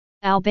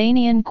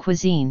Albanian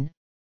cuisine,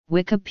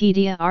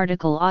 Wikipedia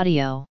article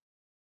audio.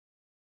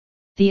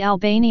 The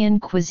Albanian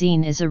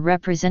cuisine is a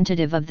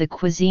representative of the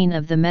cuisine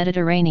of the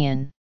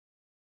Mediterranean.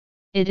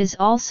 It is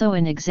also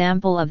an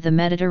example of the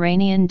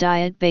Mediterranean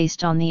diet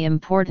based on the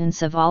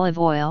importance of olive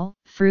oil,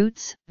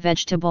 fruits,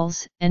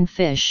 vegetables, and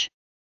fish.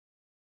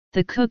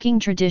 The cooking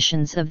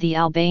traditions of the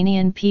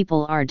Albanian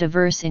people are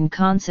diverse in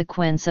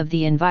consequence of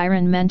the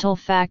environmental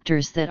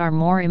factors that are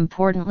more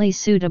importantly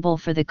suitable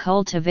for the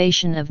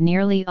cultivation of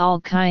nearly all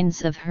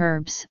kinds of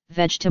herbs,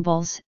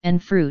 vegetables,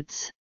 and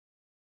fruits.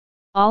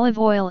 Olive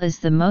oil is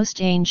the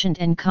most ancient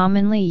and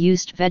commonly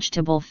used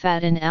vegetable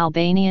fat in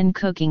Albanian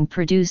cooking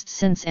produced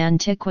since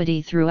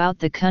antiquity throughout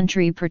the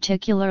country,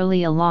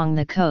 particularly along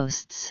the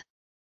coasts.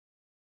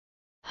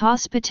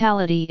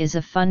 Hospitality is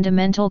a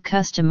fundamental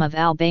custom of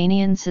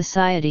Albanian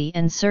society,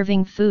 and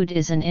serving food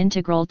is an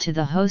integral to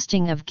the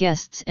hosting of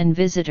guests and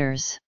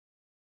visitors.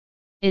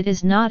 It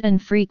is not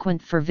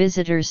infrequent for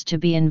visitors to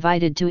be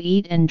invited to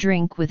eat and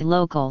drink with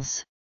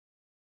locals.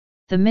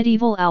 The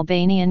medieval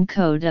Albanian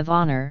code of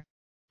honor,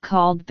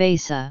 called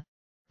besa,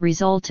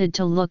 resulted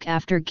to look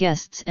after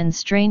guests and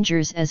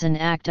strangers as an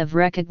act of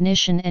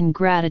recognition and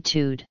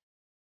gratitude.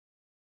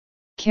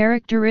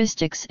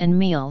 Characteristics and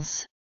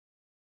meals.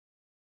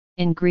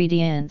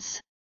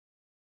 Ingredients.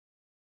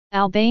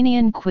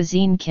 Albanian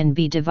cuisine can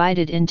be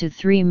divided into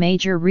three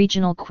major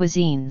regional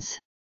cuisines.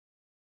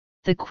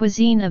 The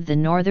cuisine of the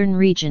northern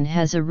region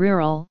has a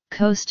rural,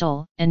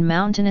 coastal, and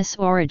mountainous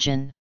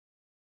origin.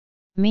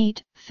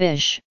 Meat,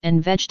 fish,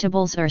 and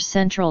vegetables are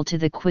central to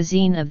the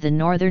cuisine of the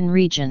northern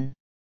region.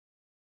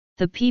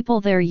 The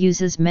people there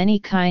uses many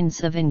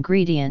kinds of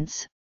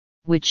ingredients,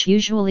 which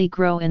usually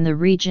grow in the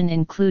region,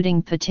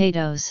 including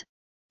potatoes,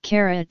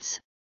 carrots,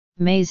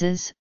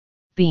 maize,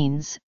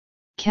 beans,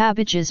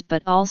 cabbages,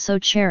 but also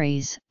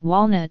cherries,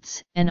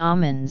 walnuts, and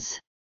almonds.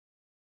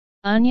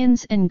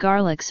 Onions and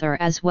garlics are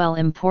as well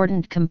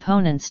important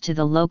components to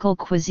the local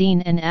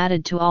cuisine and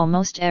added to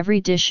almost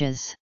every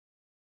dishes.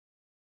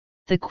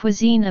 The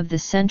cuisine of the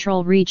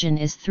central region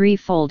is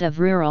threefold of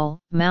rural,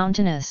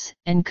 mountainous,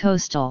 and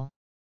coastal.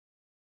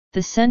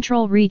 The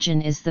central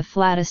region is the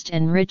flattest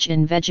and rich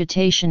in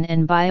vegetation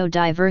and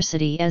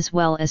biodiversity as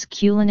well as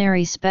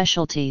culinary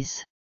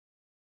specialties.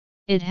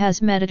 It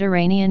has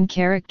Mediterranean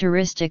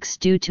characteristics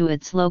due to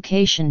its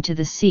location to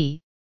the sea,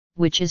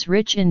 which is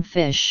rich in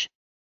fish.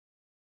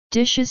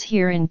 Dishes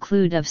here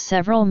include of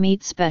several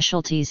meat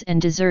specialties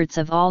and desserts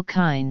of all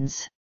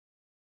kinds.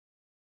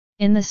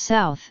 In the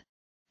south,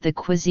 the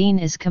cuisine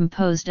is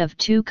composed of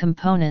two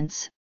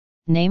components,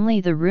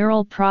 namely the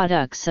rural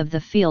products of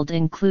the field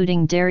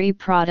including dairy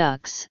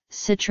products,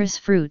 citrus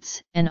fruits,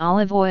 and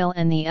olive oil,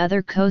 and the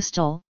other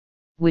coastal,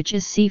 which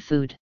is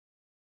seafood.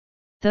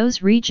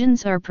 Those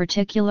regions are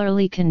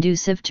particularly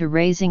conducive to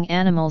raising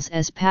animals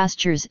as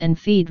pastures and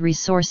feed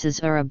resources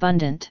are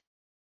abundant.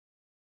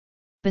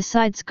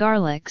 Besides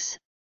garlics,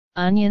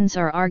 onions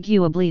are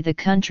arguably the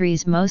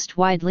country's most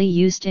widely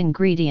used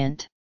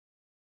ingredient.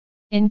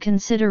 In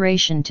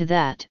consideration to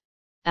that,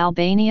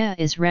 Albania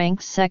is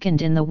ranked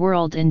second in the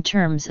world in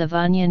terms of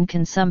onion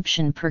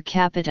consumption per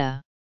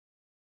capita.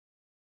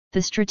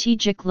 The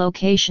strategic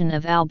location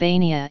of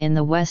Albania in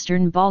the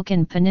Western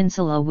Balkan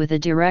Peninsula with a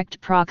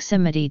direct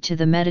proximity to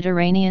the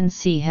Mediterranean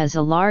Sea has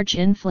a large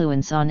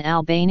influence on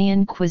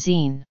Albanian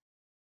cuisine.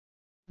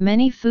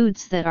 Many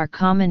foods that are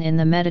common in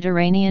the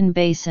Mediterranean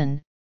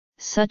basin,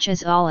 such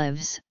as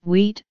olives,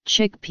 wheat,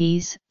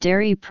 chickpeas,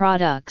 dairy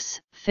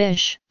products,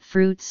 fish,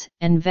 fruits,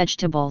 and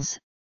vegetables,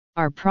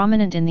 are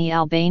prominent in the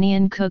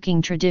Albanian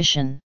cooking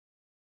tradition.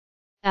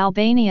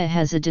 Albania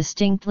has a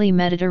distinctly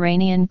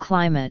Mediterranean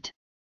climate.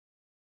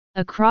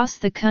 Across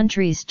the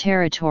country's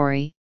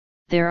territory,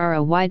 there are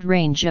a wide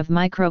range of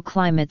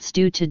microclimates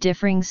due to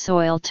differing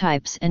soil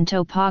types and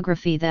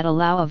topography that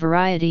allow a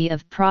variety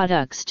of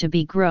products to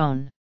be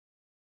grown.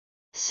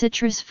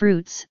 Citrus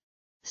fruits,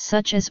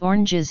 such as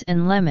oranges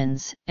and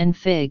lemons, and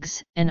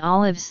figs, and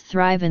olives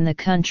thrive in the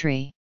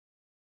country.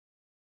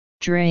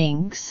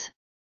 Drinks.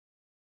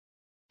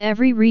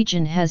 Every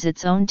region has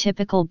its own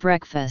typical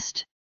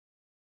breakfast.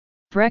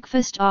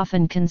 Breakfast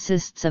often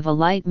consists of a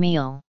light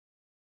meal.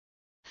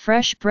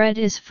 Fresh bread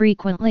is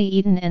frequently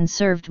eaten and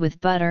served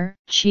with butter,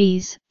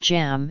 cheese,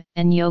 jam,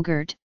 and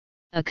yogurt,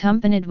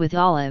 accompanied with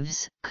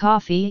olives,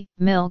 coffee,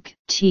 milk,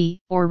 tea,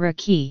 or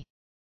raki.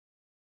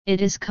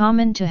 It is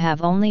common to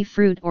have only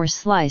fruit or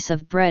slice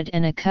of bread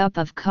and a cup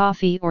of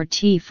coffee or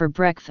tea for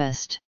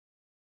breakfast.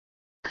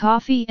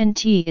 Coffee and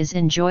tea is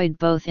enjoyed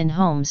both in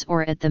homes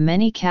or at the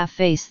many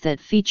cafes that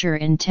feature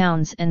in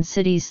towns and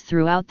cities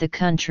throughout the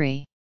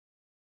country.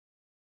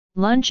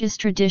 Lunch is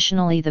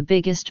traditionally the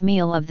biggest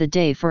meal of the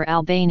day for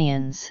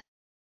Albanians.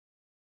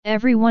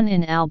 Everyone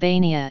in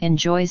Albania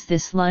enjoys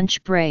this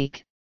lunch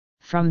break,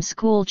 from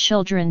school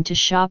children to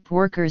shop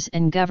workers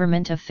and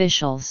government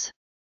officials.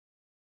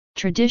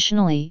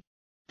 Traditionally,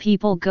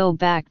 people go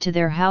back to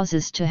their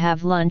houses to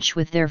have lunch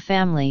with their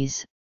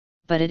families,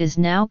 but it is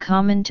now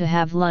common to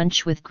have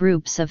lunch with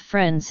groups of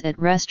friends at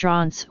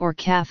restaurants or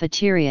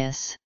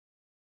cafeterias.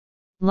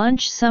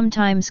 Lunch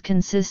sometimes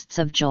consists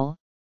of jol,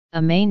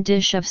 a main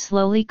dish of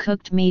slowly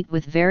cooked meat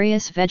with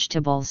various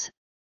vegetables,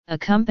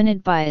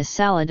 accompanied by a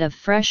salad of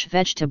fresh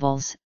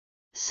vegetables,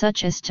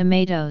 such as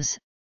tomatoes,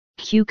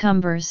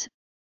 cucumbers,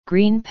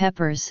 green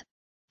peppers,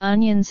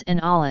 onions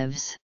and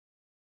olives.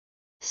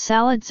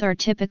 Salads are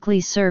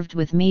typically served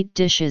with meat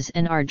dishes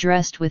and are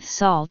dressed with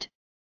salt,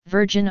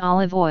 virgin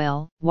olive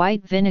oil,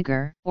 white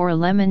vinegar, or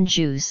lemon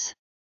juice.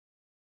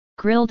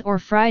 Grilled or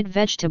fried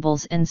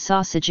vegetables and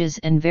sausages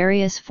and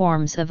various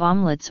forms of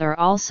omelets are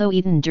also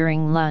eaten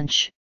during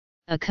lunch,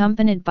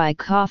 accompanied by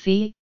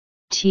coffee,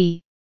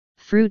 tea,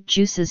 fruit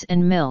juices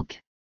and milk.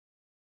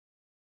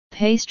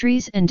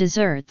 Pastries and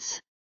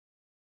desserts.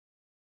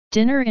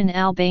 Dinner in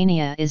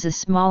Albania is a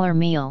smaller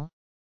meal,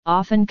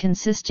 often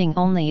consisting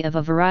only of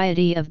a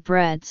variety of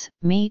breads,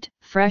 meat,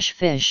 fresh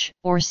fish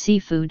or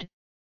seafood,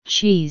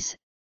 cheese,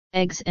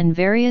 eggs and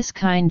various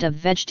kind of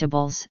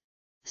vegetables,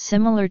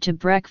 similar to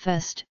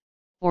breakfast,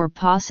 or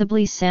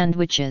possibly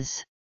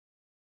sandwiches.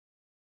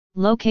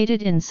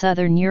 Located in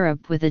southern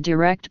Europe with a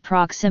direct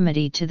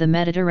proximity to the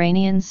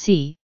Mediterranean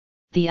Sea,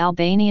 the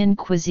Albanian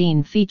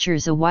cuisine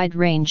features a wide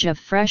range of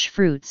fresh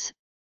fruits,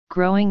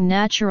 growing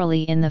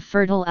naturally in the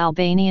fertile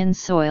Albanian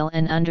soil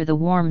and under the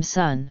warm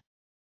sun.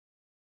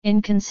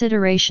 In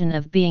consideration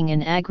of being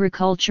an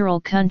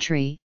agricultural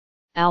country,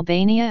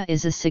 Albania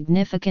is a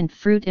significant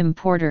fruit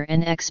importer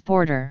and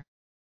exporter.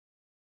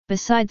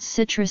 Besides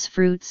citrus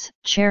fruits,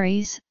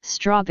 cherries,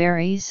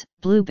 strawberries,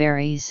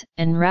 blueberries,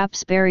 and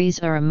raspberries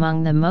are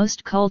among the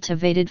most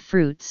cultivated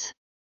fruits.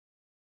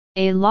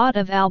 A lot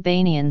of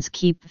Albanians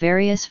keep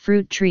various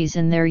fruit trees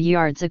in their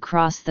yards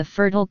across the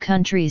fertile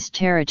country's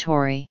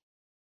territory.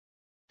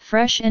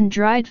 Fresh and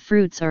dried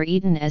fruits are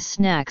eaten as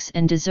snacks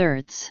and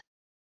desserts.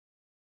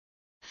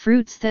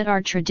 Fruits that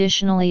are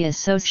traditionally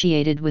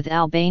associated with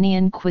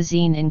Albanian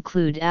cuisine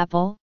include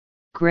apple,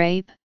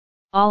 grape,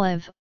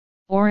 olive,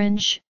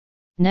 orange,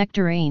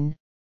 nectarine,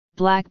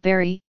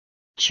 blackberry,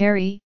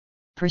 cherry,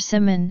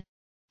 persimmon,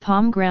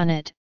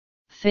 pomegranate,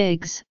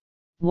 figs,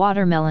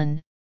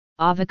 watermelon,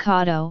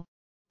 avocado,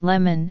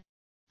 lemon,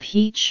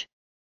 peach,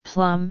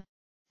 plum,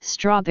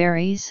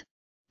 strawberries,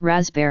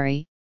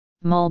 raspberry,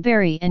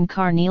 mulberry and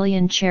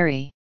carnelian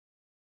cherry.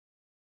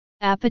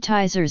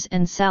 Appetizers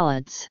and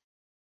salads.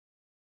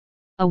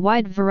 A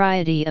wide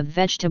variety of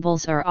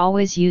vegetables are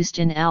always used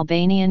in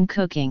Albanian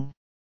cooking.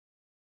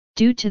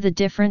 Due to the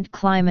different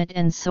climate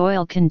and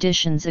soil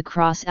conditions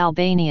across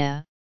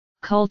Albania,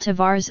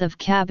 cultivars of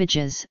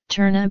cabbages,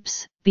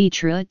 turnips,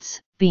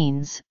 beetroots,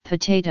 beans,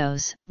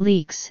 potatoes,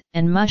 leeks,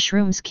 and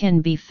mushrooms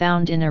can be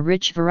found in a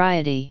rich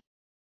variety.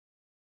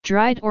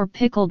 Dried or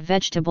pickled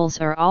vegetables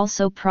are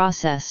also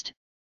processed,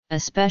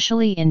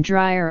 especially in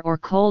drier or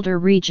colder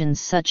regions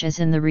such as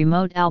in the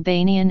remote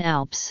Albanian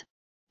Alps,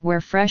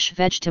 where fresh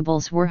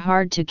vegetables were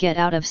hard to get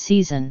out of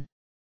season.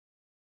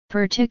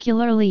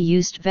 Particularly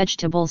used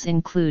vegetables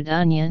include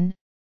onion,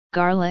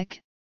 garlic,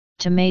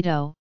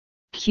 tomato,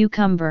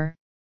 cucumber,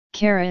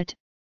 carrot,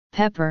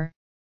 pepper,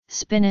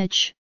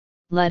 spinach,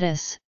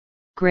 lettuce,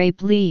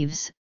 grape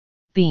leaves,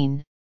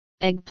 bean,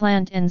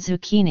 eggplant and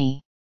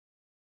zucchini.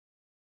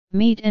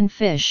 Meat and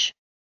fish.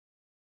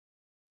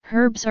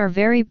 Herbs are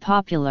very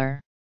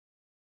popular.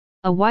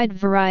 A wide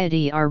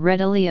variety are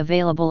readily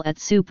available at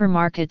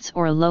supermarkets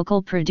or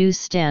local produce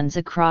stands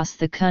across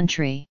the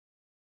country.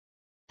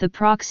 The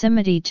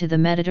proximity to the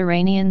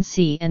Mediterranean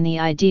Sea and the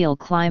ideal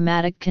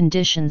climatic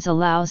conditions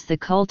allows the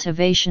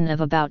cultivation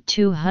of about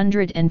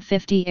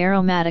 250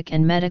 aromatic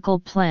and medical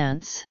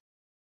plants.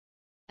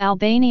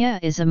 Albania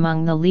is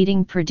among the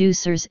leading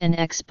producers and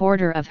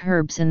exporter of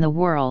herbs in the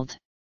world.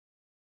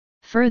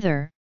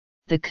 Further,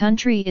 the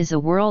country is a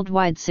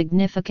worldwide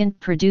significant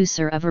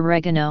producer of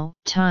oregano,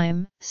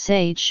 thyme,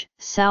 sage,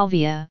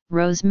 salvia,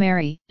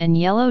 rosemary, and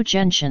yellow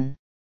gentian.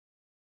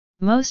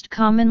 Most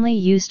commonly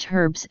used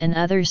herbs and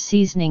other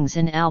seasonings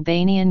in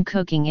Albanian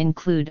cooking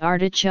include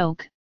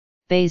artichoke,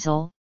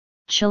 basil,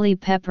 chili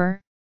pepper,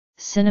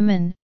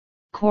 cinnamon,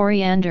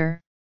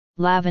 coriander,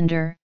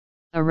 lavender,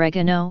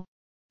 oregano,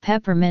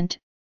 peppermint,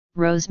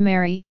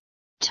 rosemary,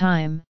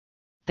 thyme,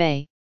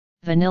 bay,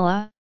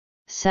 vanilla,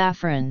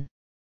 saffron.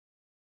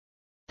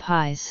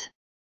 Pies.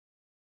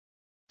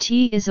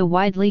 Tea is a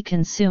widely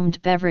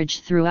consumed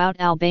beverage throughout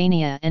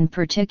Albania and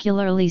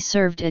particularly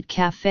served at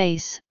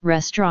cafes,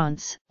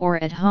 restaurants,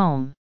 or at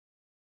home.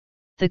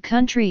 The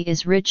country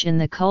is rich in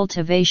the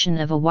cultivation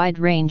of a wide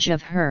range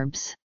of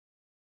herbs.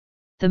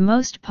 The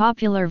most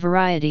popular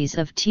varieties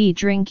of tea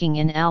drinking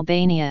in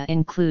Albania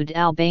include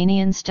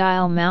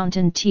Albanian-style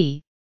mountain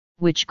tea,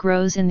 which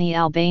grows in the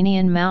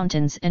Albanian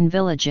mountains and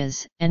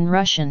villages, and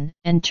Russian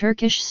and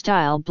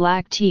Turkish-style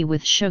black tea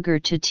with sugar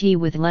to tea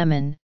with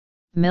lemon,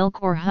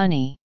 milk or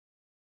honey.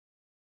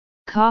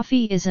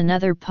 Coffee is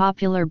another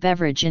popular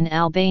beverage in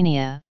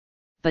Albania,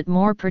 but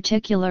more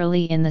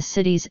particularly in the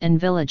cities and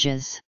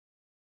villages.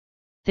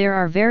 There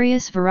are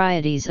various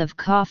varieties of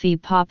coffee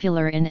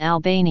popular in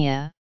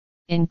Albania,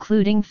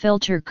 including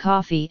filter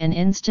coffee and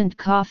instant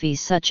coffee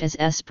such as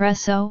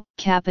espresso,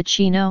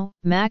 cappuccino,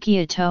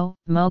 macchiato,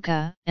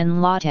 mocha,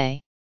 and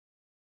latte.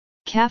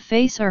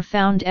 Cafes are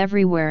found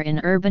everywhere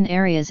in urban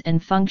areas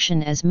and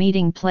function as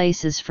meeting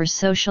places for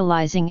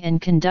socializing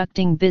and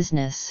conducting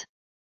business.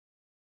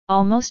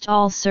 Almost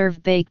all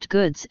serve baked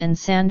goods and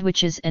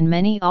sandwiches, and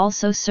many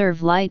also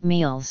serve light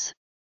meals.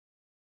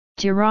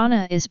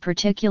 Tirana is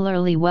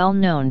particularly well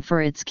known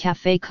for its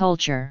cafe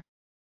culture.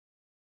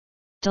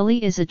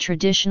 Deli is a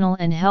traditional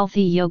and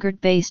healthy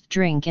yogurt-based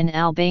drink in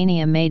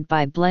Albania made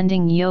by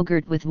blending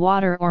yogurt with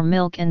water or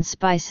milk and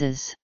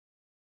spices.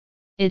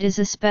 It is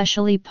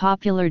especially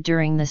popular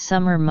during the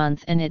summer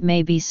month, and it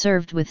may be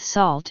served with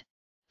salt,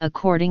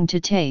 according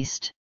to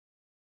taste.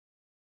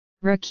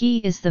 Raki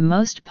is the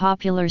most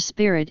popular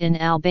spirit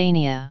in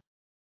Albania.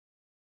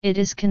 It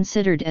is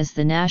considered as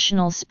the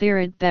national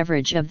spirit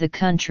beverage of the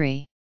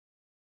country.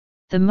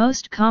 The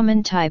most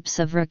common types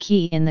of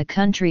raki in the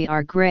country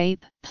are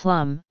grape,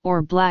 plum,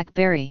 or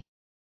blackberry.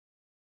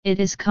 It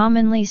is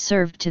commonly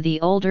served to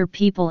the older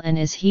people and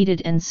is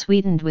heated and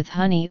sweetened with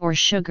honey or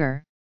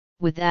sugar,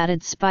 with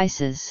added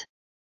spices.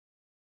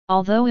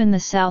 Although in the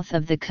south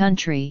of the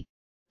country,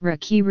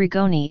 raki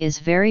rigoni is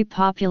very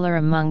popular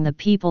among the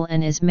people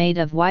and is made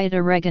of white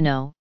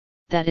oregano,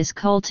 that is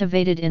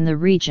cultivated in the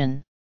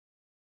region.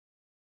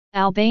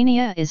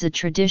 Albania is a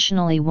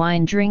traditionally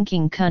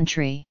wine-drinking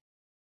country.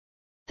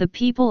 The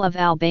people of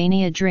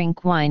Albania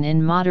drink wine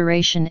in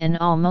moderation and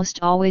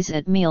almost always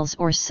at meals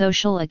or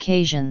social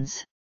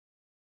occasions.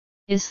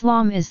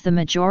 Islam is the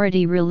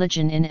majority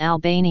religion in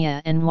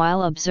Albania, and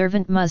while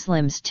observant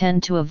Muslims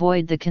tend to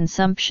avoid the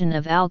consumption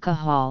of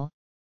alcohol,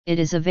 it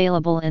is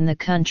available in the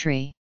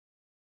country.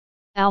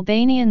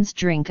 Albanians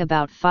drink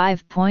about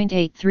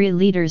 5.83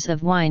 liters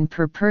of wine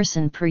per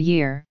person per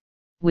year,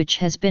 which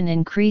has been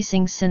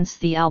increasing since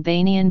the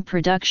Albanian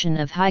production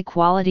of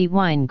high-quality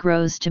wine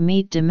grows to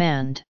meet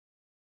demand.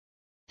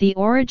 The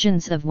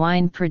origins of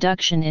wine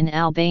production in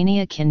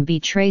Albania can be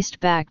traced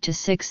back to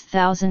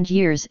 6,000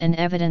 years, and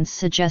evidence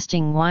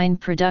suggesting wine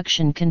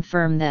production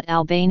confirm that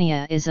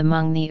Albania is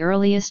among the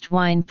earliest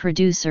wine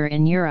producer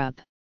in Europe.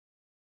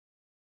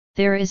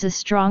 There is a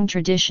strong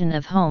tradition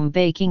of home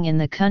baking in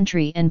the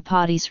country, and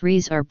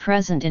patisseries are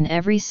present in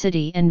every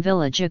city and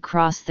village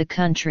across the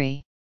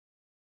country.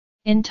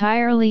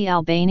 Entirely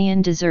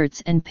Albanian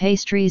desserts and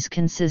pastries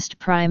consist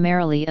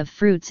primarily of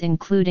fruits,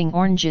 including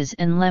oranges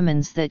and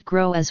lemons, that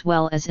grow as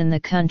well as in the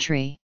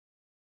country.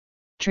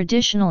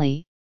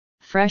 Traditionally,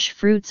 fresh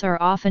fruits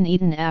are often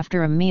eaten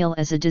after a meal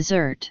as a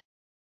dessert.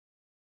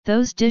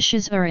 Those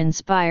dishes are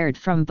inspired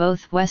from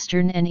both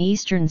Western and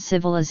Eastern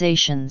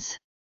civilizations.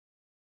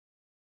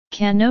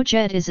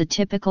 Canogjet is a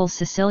typical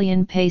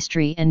Sicilian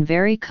pastry and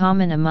very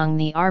common among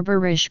the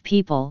Arbërish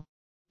people,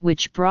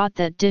 which brought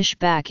that dish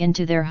back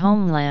into their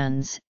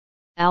homelands,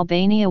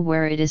 Albania,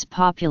 where it is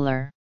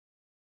popular.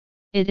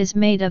 It is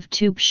made of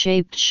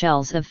tube-shaped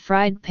shells of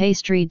fried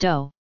pastry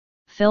dough,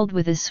 filled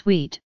with a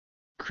sweet,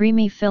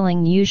 creamy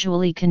filling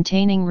usually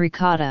containing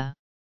ricotta.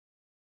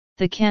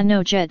 The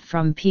canogjet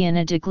from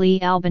Piana degli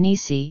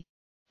Albanesi,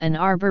 an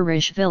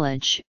Arbërish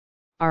village,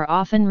 are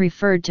often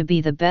referred to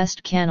be the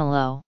best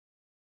cannolo.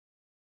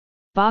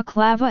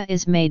 Baklava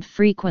is made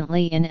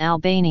frequently in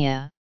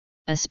Albania,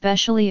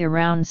 especially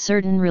around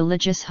certain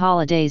religious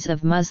holidays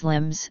of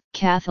Muslims,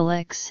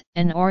 Catholics,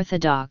 and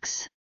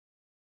Orthodox.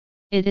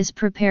 It is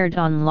prepared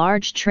on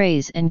large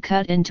trays and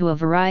cut into a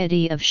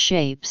variety of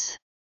shapes.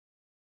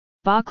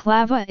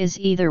 Baklava is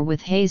either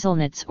with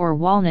hazelnuts or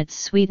walnuts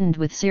sweetened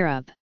with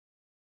syrup.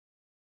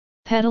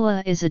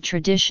 Petala is a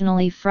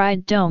traditionally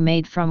fried dough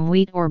made from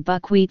wheat or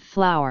buckwheat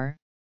flour,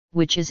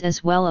 which is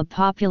as well a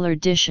popular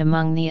dish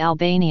among the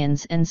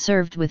Albanians and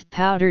served with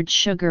powdered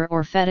sugar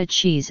or feta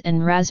cheese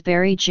and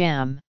raspberry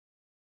jam.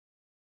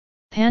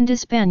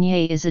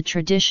 Pandispanje is a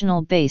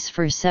traditional base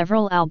for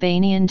several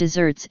Albanian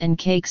desserts and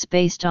cakes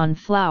based on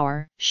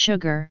flour,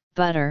 sugar,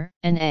 butter,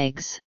 and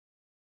eggs.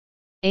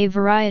 A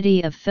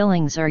variety of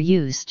fillings are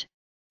used,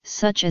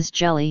 such as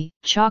jelly,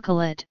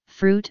 chocolate,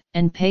 fruit,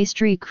 and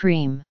pastry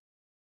cream.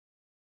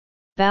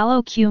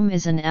 Balokum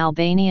is an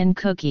Albanian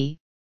cookie,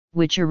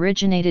 which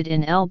originated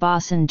in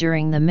Elbasan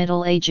during the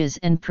Middle Ages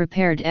and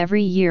prepared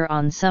every year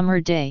on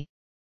Summer Day,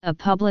 a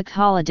public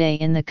holiday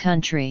in the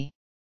country.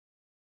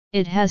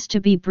 It has to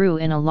be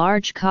brewed in a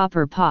large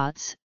copper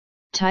pots,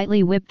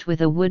 tightly whipped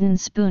with a wooden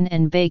spoon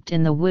and baked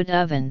in the wood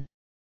oven.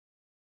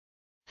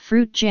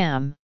 Fruit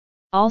jam,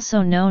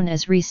 also known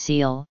as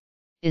reseal,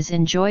 is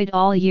enjoyed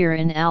all year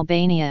in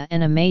Albania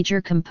and a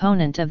major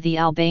component of the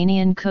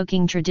Albanian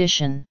cooking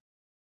tradition.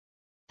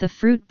 The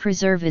fruit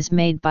preserve is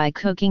made by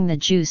cooking the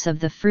juice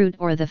of the fruit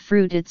or the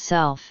fruit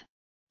itself,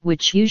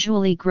 which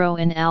usually grow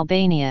in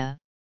Albania,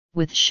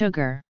 with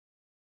sugar.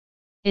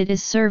 It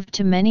is served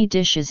to many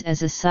dishes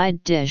as a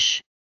side dish.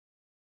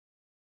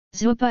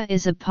 Zupa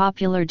is a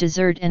popular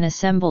dessert and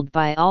assembled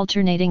by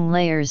alternating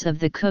layers of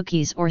the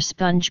cookies or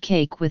sponge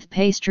cake with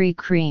pastry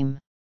cream.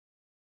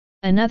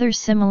 Another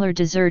similar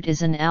dessert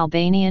is an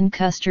Albanian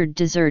custard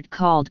dessert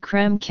called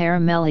creme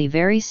caramelli,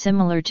 very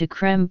similar to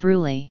creme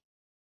brulee.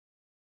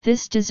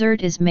 This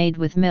dessert is made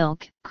with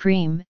milk,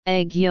 cream,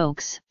 egg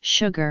yolks,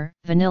 sugar,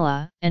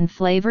 vanilla, and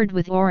flavored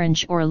with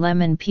orange or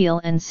lemon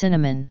peel and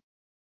cinnamon.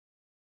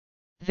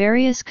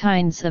 Various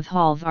kinds of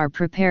halva are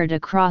prepared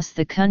across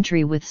the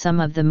country, with some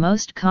of the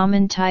most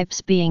common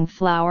types being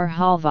flour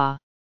halva.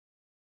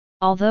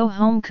 Although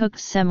home-cooked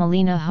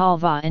semolina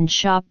halva and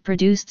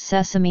shop-produced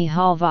sesame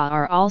halva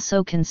are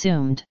also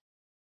consumed.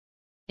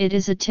 It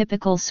is a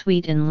typical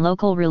sweet in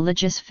local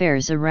religious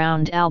fairs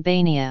around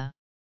Albania.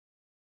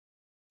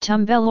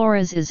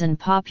 Tumbeloras is an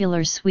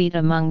popular sweet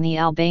among the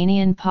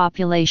Albanian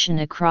population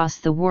across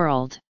the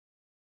world.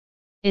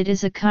 It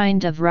is a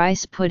kind of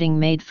rice pudding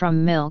made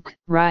from milk,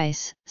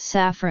 rice,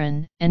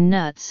 saffron, and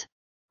nuts.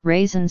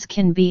 Raisins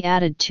can be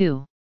added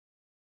too.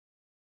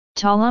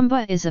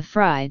 Talumba is a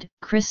fried,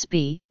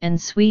 crispy, and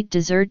sweet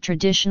dessert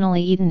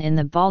traditionally eaten in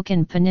the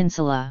Balkan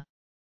Peninsula.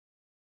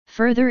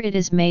 Further, it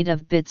is made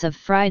of bits of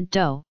fried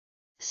dough,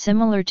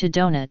 similar to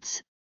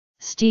donuts,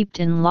 steeped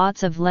in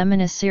lots of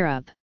lemon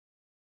syrup.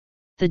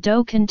 The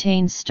dough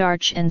contains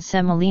starch and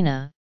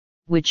semolina,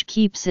 which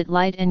keeps it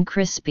light and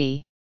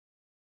crispy.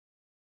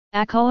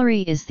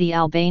 Akolari is the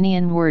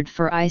Albanian word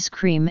for ice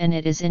cream, and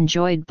it is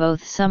enjoyed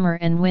both summer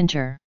and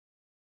winter.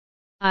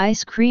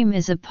 Ice cream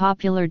is a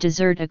popular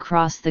dessert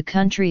across the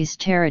country's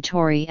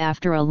territory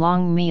after a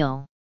long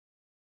meal.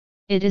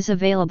 It is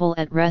available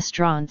at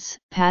restaurants,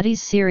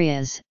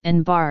 patisserias,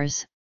 and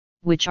bars,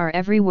 which are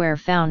everywhere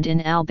found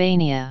in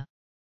Albania.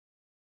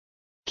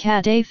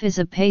 Kadayif is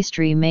a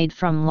pastry made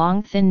from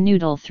long thin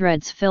noodle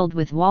threads filled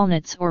with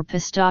walnuts or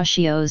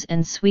pistachios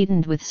and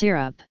sweetened with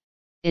syrup.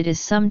 It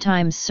is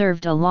sometimes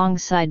served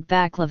alongside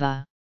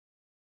baklava.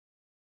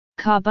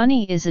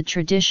 Kabuni is a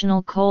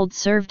traditional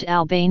cold-served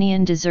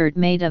Albanian dessert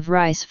made of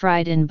rice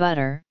fried in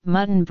butter,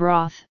 mutton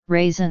broth,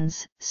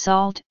 raisins,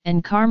 salt,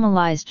 and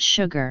caramelized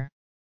sugar.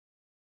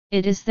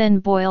 It is then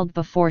boiled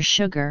before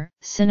sugar,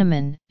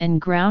 cinnamon, and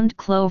ground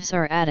cloves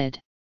are added.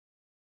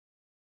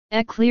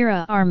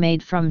 Eclaira are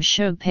made from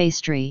shug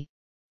pastry,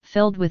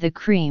 filled with a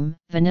cream,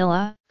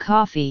 vanilla,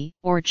 coffee,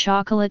 or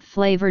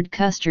chocolate-flavored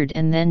custard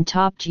and then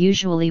topped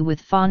usually with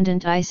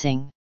fondant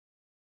icing.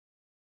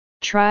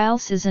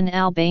 Trials is an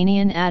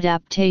Albanian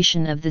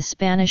adaptation of the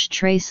Spanish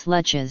tres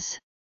leches.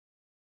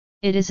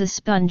 It is a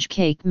sponge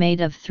cake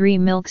made of 3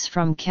 milks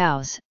from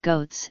cows,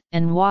 goats,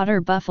 and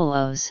water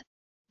buffaloes,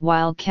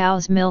 while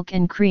cow's milk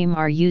and cream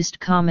are used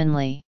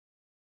commonly.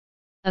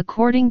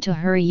 According to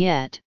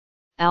Hurriyet,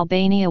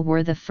 Albania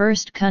were the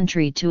first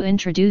country to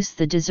introduce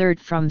the dessert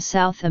from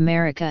South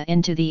America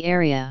into the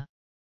area.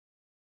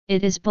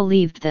 It is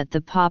believed that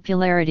the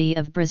popularity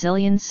of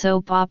Brazilian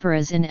soap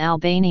operas in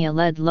Albania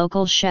led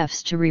local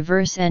chefs to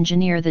reverse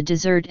engineer the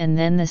dessert, and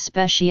then the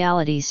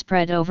speciality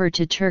spread over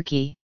to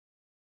Turkey.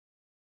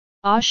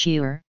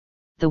 Ashur,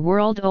 the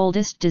world's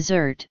oldest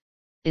dessert,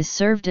 is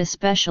served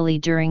especially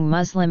during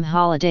Muslim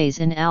holidays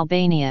in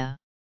Albania.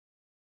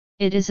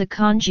 It is a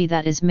congee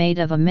that is made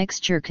of a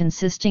mixture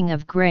consisting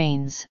of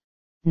grains,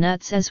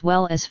 nuts as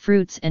well as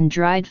fruits and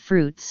dried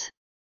fruits.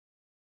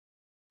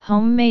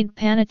 Homemade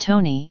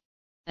panettone,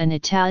 an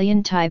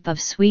Italian type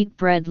of sweet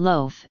bread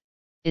loaf,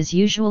 is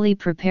usually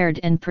prepared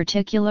and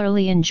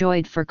particularly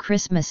enjoyed for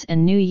Christmas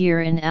and New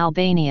Year in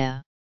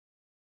Albania.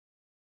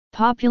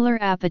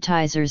 Popular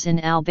appetizers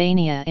in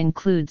Albania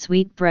include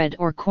sweetbread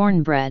or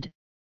cornbread,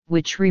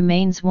 which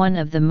remains one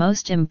of the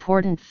most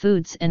important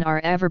foods and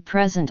are ever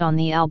present on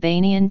the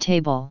Albanian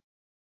table.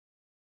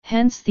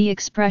 Hence the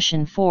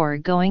expression for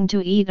going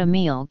to eat a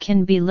meal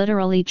can be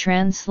literally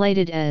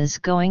translated as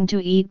going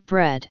to eat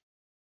bread.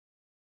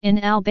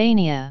 In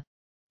Albania,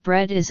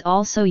 bread is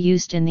also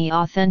used in the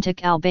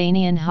authentic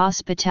Albanian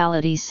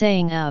hospitality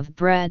saying of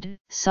bread,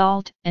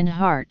 salt, and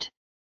heart.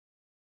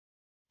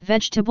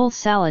 Vegetable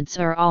salads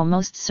are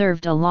almost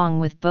served along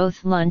with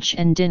both lunch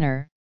and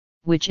dinner,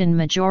 which in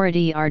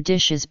majority are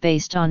dishes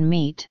based on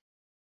meat.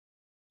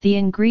 The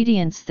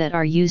ingredients that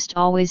are used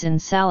always in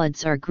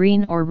salads are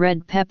green or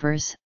red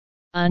peppers,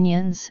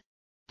 onions,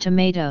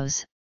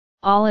 tomatoes,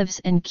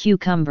 olives and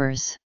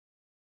cucumbers.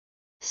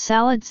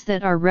 Salads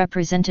that are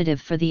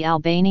representative for the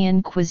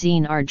Albanian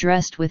cuisine are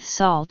dressed with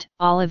salt,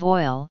 olive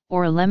oil,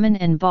 or lemon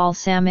and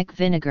balsamic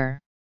vinegar.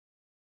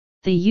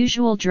 The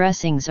usual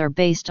dressings are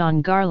based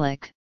on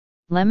garlic,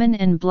 lemon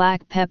and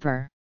black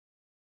pepper.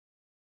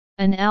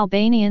 An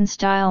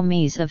Albanian-style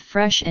meze of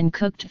fresh and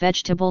cooked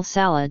vegetable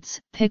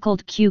salads,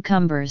 pickled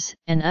cucumbers,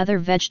 and other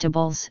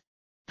vegetables,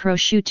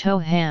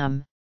 prosciutto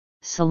ham,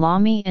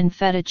 salami and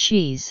feta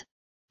cheese,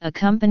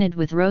 accompanied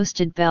with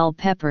roasted bell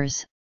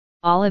peppers,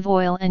 olive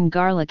oil and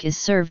garlic is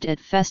served at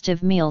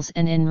festive meals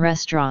and in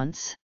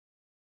restaurants.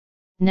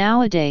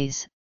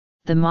 Nowadays,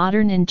 the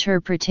modern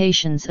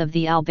interpretations of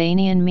the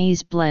Albanian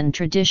meze blend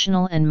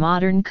traditional and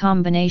modern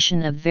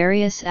combination of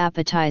various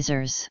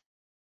appetizers.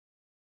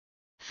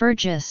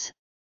 Furgis,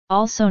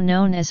 also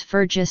known as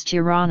Furgis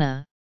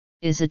Tirana,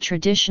 is a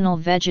traditional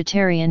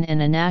vegetarian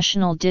and a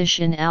national dish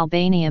in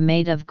Albania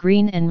made of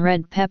green and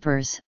red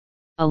peppers,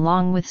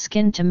 along with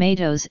skinned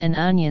tomatoes and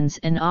onions,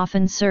 and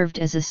often served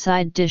as a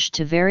side dish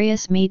to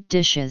various meat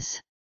dishes.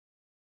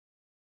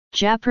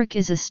 Japrik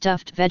is a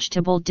stuffed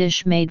vegetable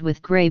dish made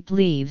with grape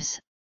leaves,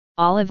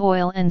 olive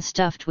oil and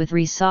stuffed with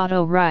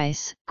risotto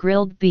rice,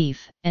 grilled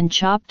beef, and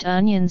chopped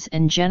onions,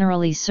 and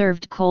generally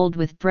served cold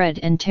with bread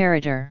and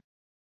tarator.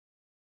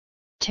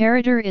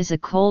 Tarator is a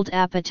cold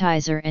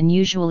appetizer and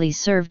usually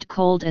served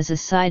cold as a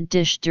side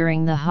dish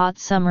during the hot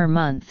summer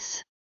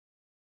months.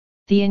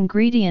 The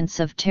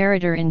ingredients of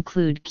tarator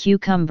include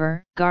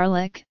cucumber,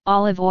 garlic,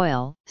 olive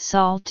oil,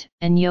 salt,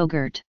 and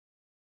yogurt.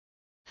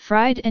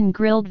 Fried and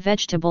grilled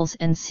vegetables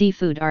and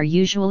seafood are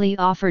usually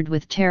offered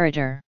with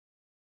tarator.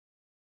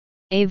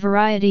 A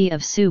variety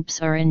of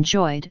soups are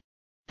enjoyed,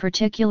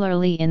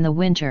 particularly in the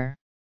winter.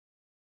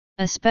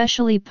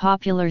 Especially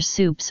popular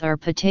soups are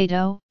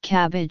potato,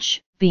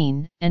 cabbage,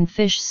 bean, and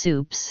fish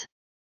soups.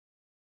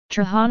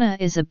 Trahana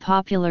is a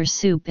popular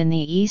soup in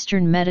the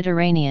Eastern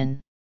Mediterranean.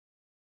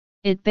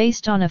 It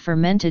based on a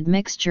fermented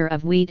mixture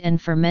of wheat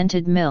and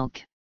fermented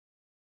milk.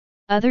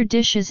 Other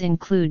dishes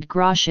include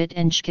groshet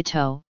and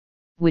shkato,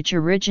 which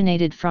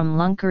originated from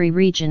Lunkari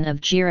region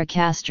of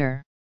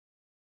Gjirokastër.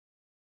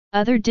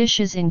 Other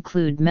dishes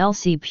include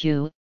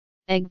melsipu,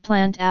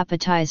 eggplant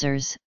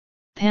appetizers,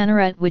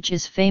 panaret, which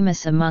is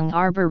famous among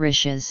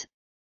arborishes,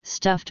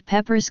 stuffed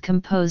peppers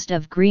composed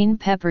of green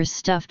peppers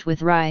stuffed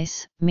with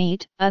rice,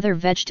 meat, other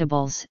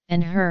vegetables,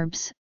 and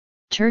herbs,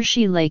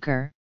 tershi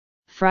laker,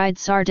 fried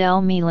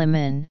sardel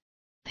milimin,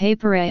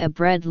 paperea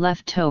bread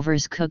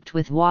leftovers cooked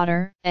with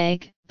water,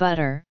 egg,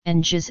 butter,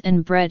 and jizz,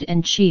 and bread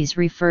and cheese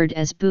referred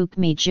as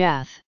bukmi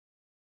jath.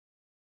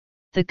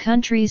 The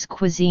country's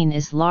cuisine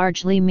is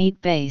largely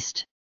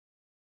meat-based.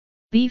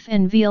 Beef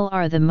and veal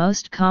are the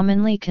most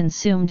commonly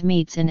consumed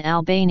meats in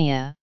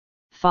Albania,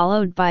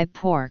 followed by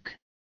pork.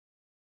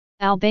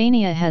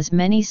 Albania has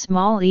many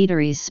small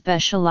eateries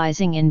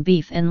specializing in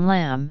beef and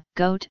lamb,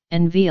 goat,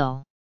 and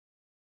veal.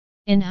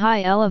 In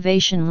high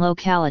elevation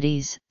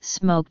localities,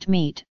 smoked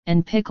meat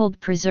and pickled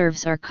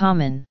preserves are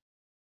common.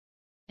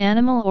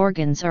 Animal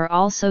organs are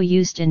also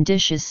used in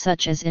dishes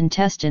such as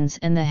intestines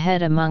and the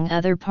head, among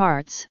other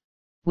parts,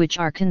 which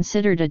are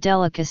considered a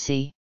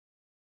delicacy.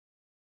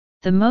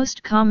 The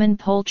most common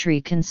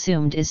poultry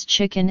consumed is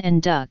chicken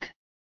and duck.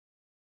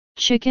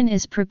 Chicken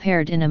is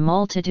prepared in a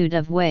multitude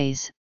of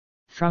ways,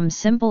 from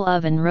simple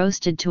oven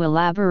roasted to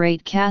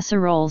elaborate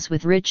casseroles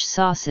with rich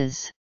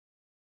sauces.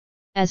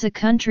 As a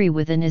country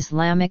with an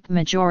Islamic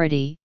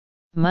majority,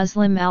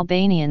 Muslim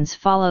Albanians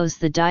follows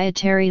the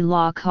dietary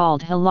law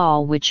called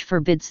halal, which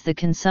forbids the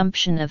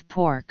consumption of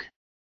pork.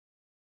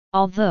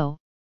 Although,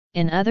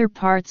 in other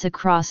parts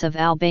across of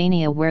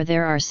Albania where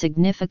there are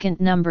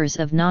significant numbers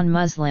of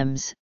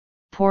non-Muslims,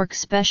 pork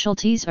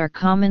specialties are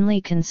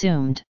commonly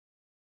consumed.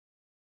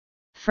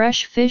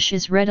 Fresh fish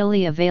is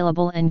readily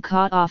available and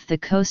caught off the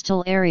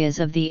coastal areas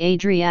of the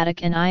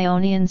Adriatic and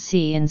Ionian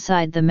Sea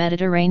inside the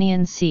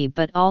Mediterranean Sea,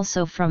 but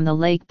also from the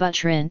Lake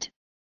Butrint,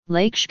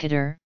 Lake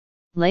Shkodër,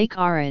 Lake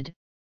Arid,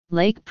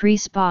 Lake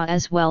Prespa,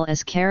 as well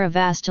as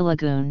Karavasta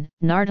Lagoon,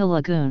 Narta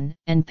Lagoon,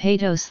 and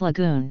Patos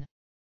Lagoon.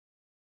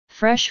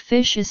 Fresh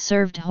fish is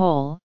served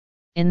whole,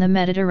 in the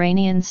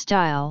Mediterranean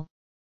style,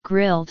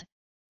 grilled,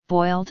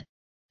 boiled,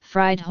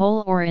 fried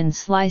whole or in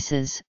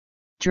slices,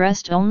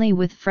 dressed only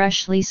with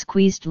freshly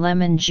squeezed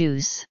lemon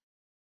juice.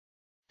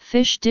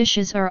 Fish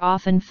dishes are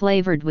often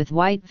flavored with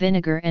white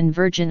vinegar and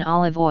virgin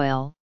olive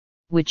oil,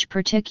 which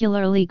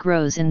particularly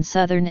grows in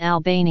southern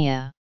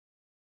Albania.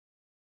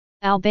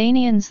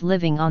 Albanians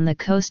living on the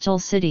coastal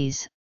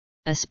cities,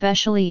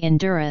 especially in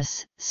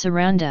Durrës,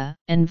 Saranda,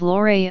 and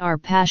Vlorë, are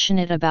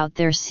passionate about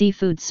their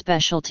seafood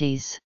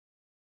specialties.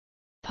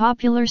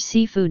 Popular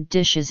seafood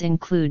dishes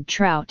include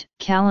trout,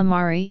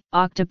 calamari,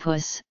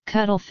 octopus,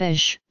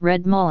 cuttlefish,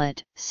 red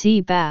mullet,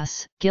 sea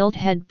bass,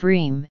 gilthead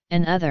bream,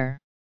 and other.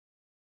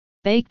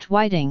 Baked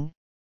whiting,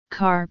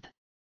 carp,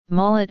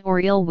 mullet or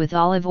eel with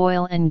olive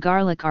oil and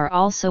garlic are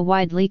also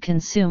widely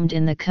consumed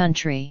in the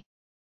country.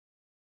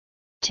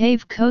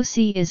 Tave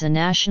kosi is a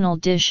national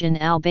dish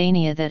in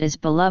Albania that is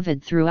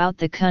beloved throughout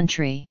the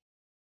country.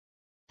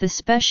 The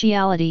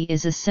speciality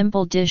is a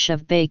simple dish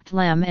of baked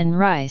lamb and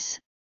rice,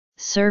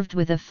 served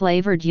with a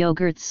flavored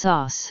yogurt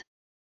sauce.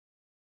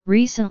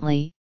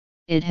 Recently,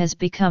 it has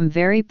become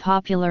very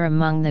popular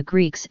among the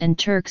Greeks and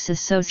Turks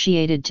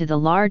associated to the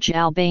large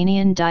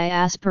Albanian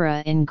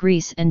diaspora in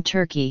Greece and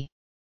Turkey.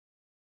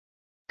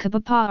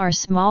 Kabapa are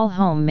small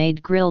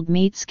homemade grilled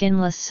meat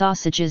skinless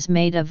sausages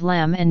made of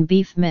lamb and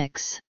beef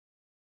mix.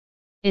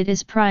 It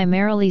is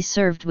primarily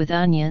served with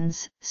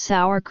onions,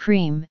 sour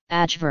cream,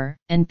 ajvar,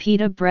 and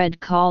pita bread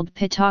called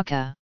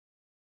pitaka.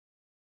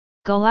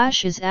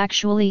 Goulash is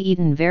actually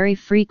eaten very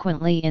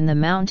frequently in the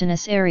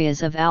mountainous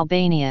areas of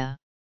Albania.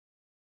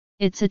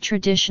 It's a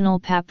traditional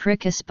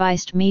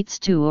paprika-spiced meat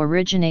stew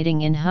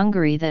originating in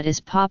Hungary that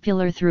is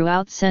popular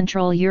throughout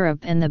Central Europe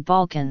and the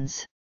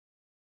Balkans.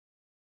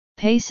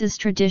 Pace is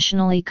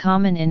traditionally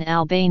common in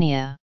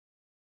Albania.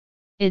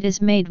 It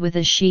is made with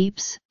a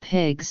sheep's,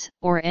 pig's,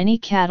 or any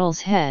cattle's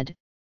head,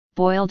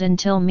 boiled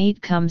until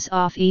meat comes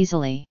off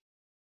easily.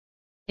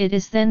 It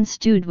is then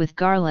stewed with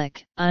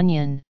garlic,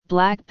 onion,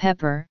 black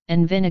pepper,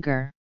 and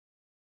vinegar.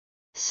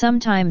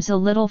 Sometimes a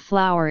little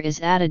flour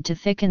is added to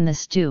thicken the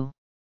stew.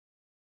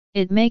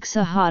 It makes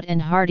a hot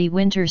and hearty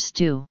winter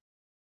stew.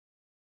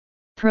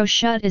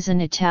 Prosciutto is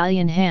an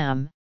Italian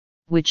ham,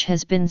 which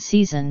has been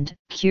seasoned,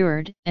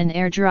 cured, and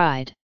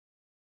air-dried.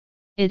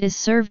 It is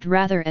served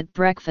rather at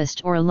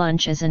breakfast or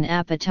lunch as an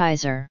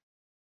appetizer.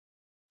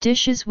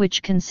 Dishes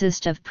which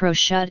consist of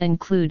prosciutto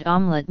include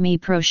omelette mi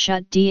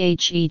prosciutto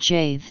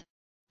dhe,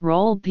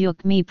 roll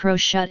buc mi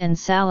prosciutto and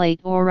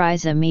salate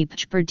oriza mi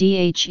per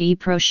dhe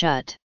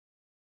prosciutto.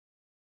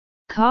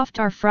 Kofte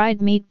are fried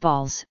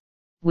meatballs,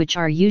 which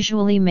are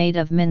usually made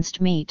of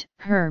minced meat,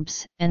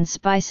 herbs, and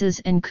spices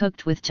and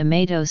cooked with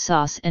tomato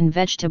sauce and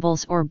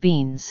vegetables or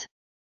beans.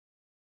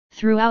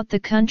 Throughout the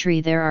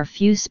country there are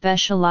few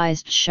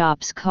specialized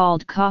shops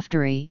called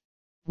koftery,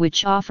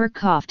 which offer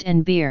kofte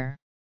and beer.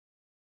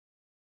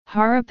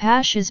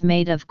 Harapash is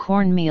made of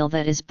cornmeal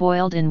that is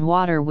boiled in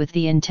water with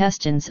the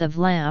intestines of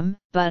lamb,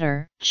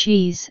 butter,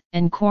 cheese,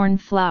 and corn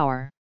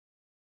flour.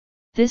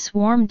 This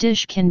warm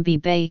dish can be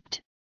baked,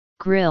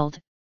 grilled,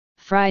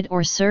 fried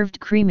or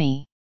served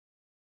creamy.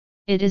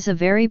 It is a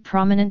very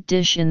prominent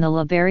dish in the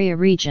Liberia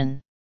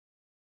region.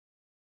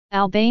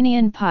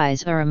 Albanian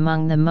pies are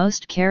among the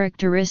most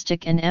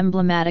characteristic and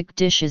emblematic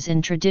dishes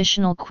in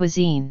traditional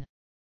cuisine.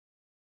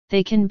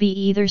 They can be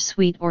either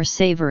sweet or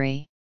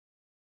savory.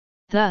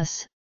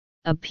 Thus,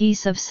 a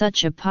piece of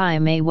such a pie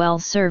may well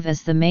serve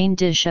as the main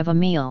dish of a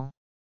meal.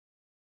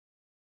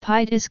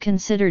 Pie is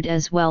considered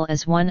as well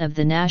as one of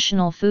the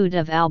national food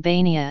of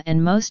Albania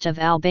and most of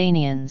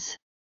Albanians.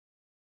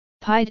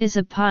 Pie is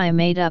a pie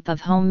made up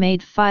of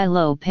homemade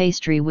phyllo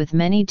pastry with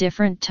many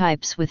different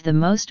types, with the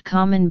most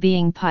common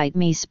being pie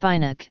mi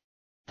spinak,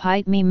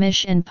 pie mi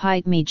mish and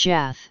pie mi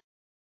jath.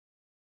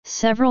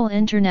 Several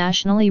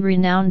internationally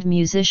renowned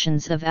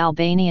musicians of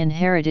Albanian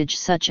heritage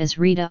such as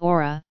Rita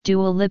Ora,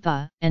 Dua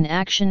Lipa, and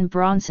Action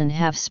Bronson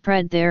have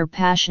spread their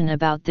passion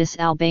about this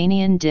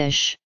Albanian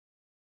dish.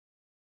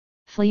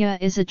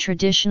 Flija is a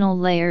traditional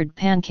layered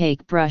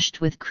pancake brushed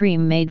with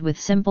cream made with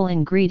simple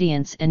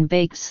ingredients and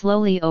baked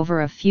slowly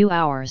over a few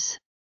hours.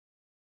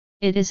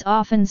 It is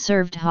often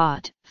served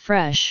hot,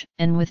 fresh,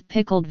 and with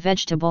pickled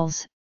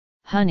vegetables,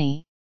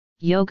 honey,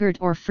 yogurt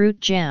or fruit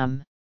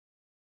jam.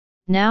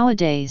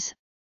 Nowadays,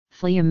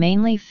 flija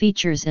mainly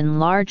features in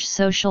large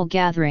social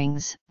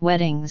gatherings,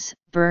 weddings,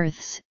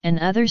 births, and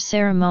other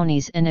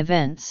ceremonies and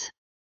events.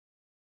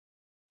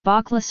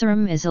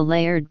 Baklasaram is a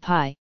layered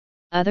pie,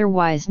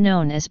 otherwise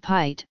known as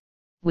pite,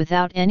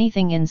 without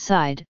anything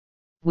inside,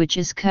 which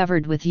is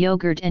covered with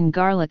yogurt and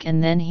garlic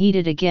and then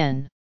heated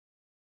again.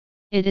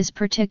 It is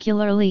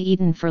particularly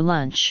eaten for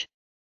lunch.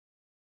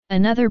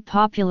 Another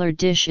popular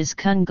dish is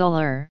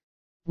kungulur,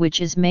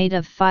 which is made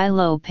of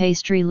phyllo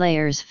pastry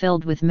layers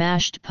filled with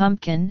mashed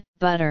pumpkin,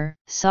 butter,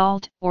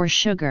 salt, or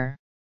sugar.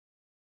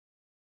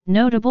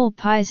 Notable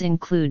pies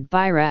include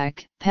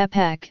birak,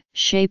 pepek,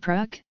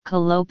 shapruk,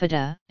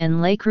 kalopita,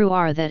 and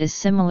lekruar that is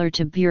similar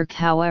to burk.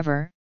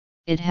 However,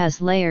 it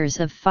has layers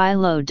of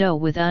phyllo dough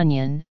with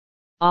onion,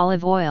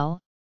 olive oil,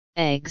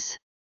 eggs.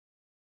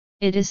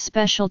 It is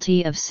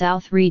specialty of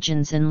south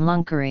regions in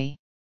Lungkari.